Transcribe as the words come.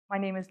My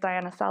name is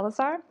Diana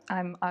Salazar.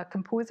 I'm a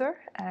composer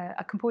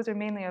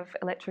mainly of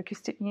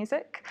electroacoustic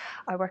music.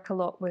 I work a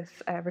lot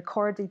with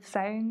recorded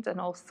sound and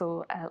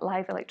also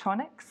live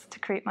electronics to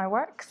create my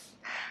works.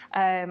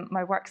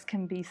 My works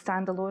can be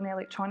standalone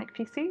electronic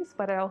pieces,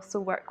 but I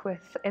also work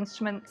with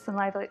instruments and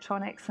live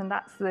electronics, and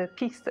that's the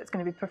piece that's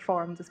going to be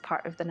performed as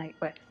part of the Night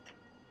With.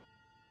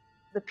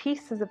 The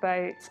piece is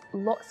about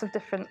lots of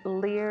different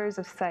layers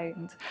of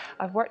sound.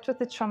 I've worked with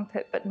the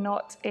trumpet, but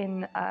not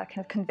in a kind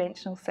of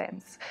conventional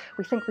sense.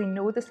 We think we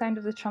know the sound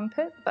of the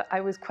trumpet, but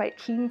I was quite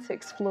keen to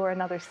explore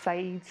another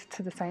side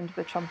to the sound of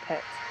the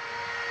trumpet.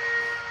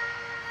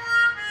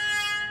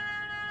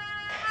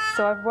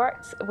 So I've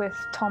worked with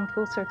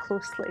Poulson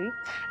closely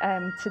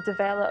to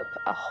develop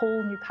a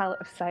whole new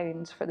palette of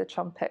sound for the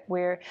trumpet,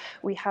 where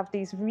we have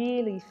these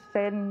really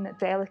thin,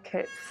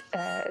 delicate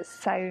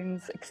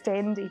sounds,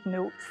 extended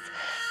notes,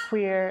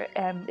 where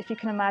if you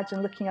can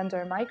imagine looking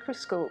under a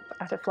microscope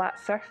at a flat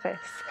surface,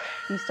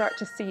 you start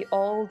to see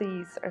all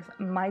these sort of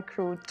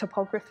micro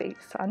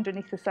topographies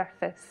underneath the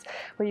surface,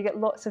 where you get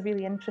lots of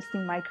really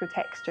interesting micro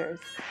textures.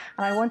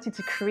 And I wanted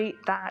to create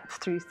that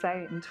through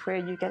sound, where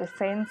you get a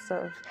sense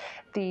of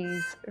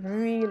these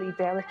really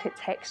delicate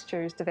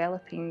textures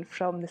developing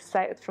from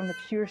the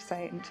pure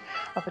sound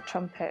of a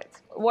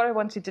trumpet. What I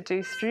wanted to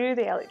do through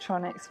the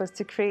electronics was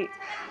to create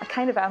a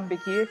kind of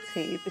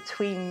ambiguity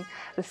between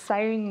the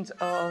sound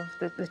of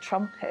the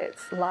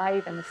trumpets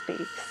live in the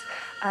space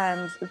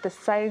and the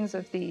sounds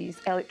of these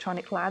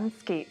electronic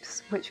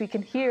landscapes, which we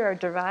can hear are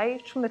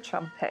derived from the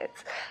trumpet,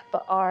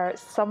 but are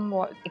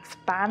somewhat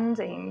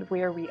expanding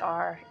where we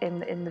are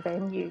in the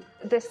venue.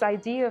 This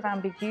idea of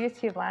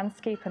ambiguity of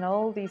landscape and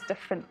all these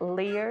different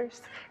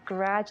layers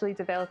gradually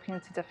developing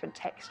into different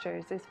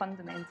textures is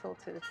fundamental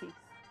to the piece.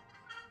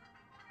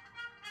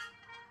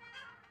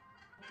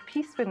 The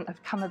piece wouldn't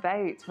have come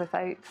about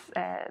without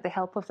the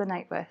help of the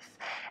Night With.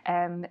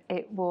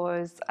 It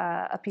was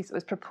a piece that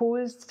was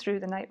proposed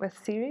through the Night With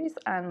series,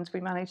 and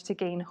we managed to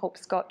gain Hope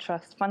Scott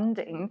Trust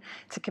funding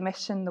to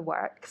commission the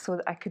work so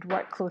that I could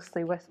work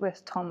closely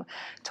with Tom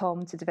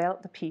to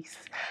develop the piece.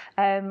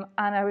 And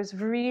I was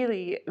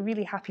really,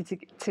 really happy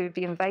to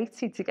be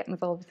invited to get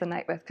involved with the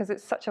Night With, because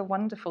it's such a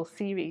wonderful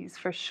series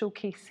for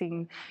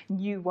showcasing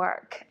new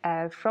work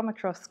from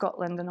across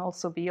Scotland and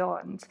also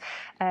beyond.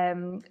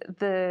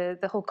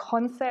 The whole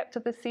concept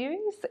of the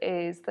series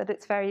is that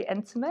it's very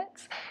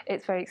intimate,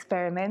 it's very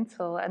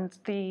experimental, and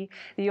the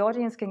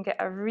audience can get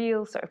a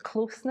real sort of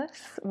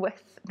closeness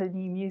with the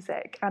new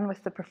music and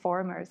with the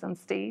performers on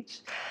stage.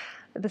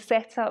 The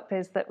setup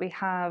is that we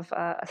have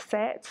a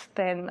set,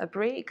 then a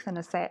break, then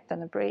a set,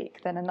 then a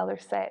break, then another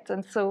set.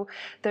 And so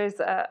there's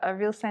a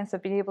real sense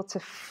of being able to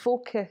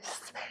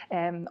focus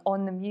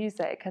on the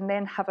music and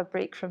then have a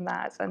break from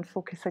that and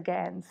focus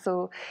again.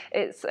 So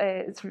it's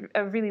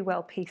a really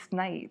well-paced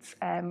night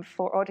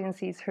for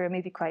audiences who are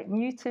maybe quite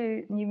new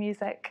to new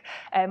music,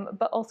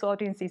 but also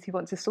audiences who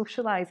want to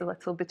socialise a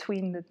little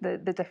between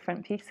the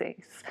different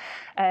pieces.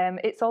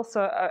 It's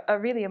also a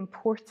really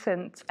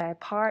important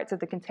part of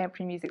the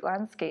contemporary music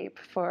landscape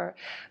for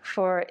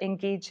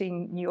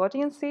engaging new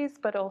audiences,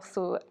 but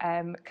also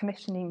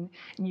commissioning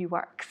new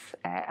works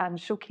and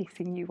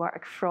showcasing new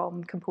work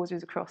from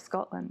composers across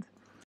Scotland.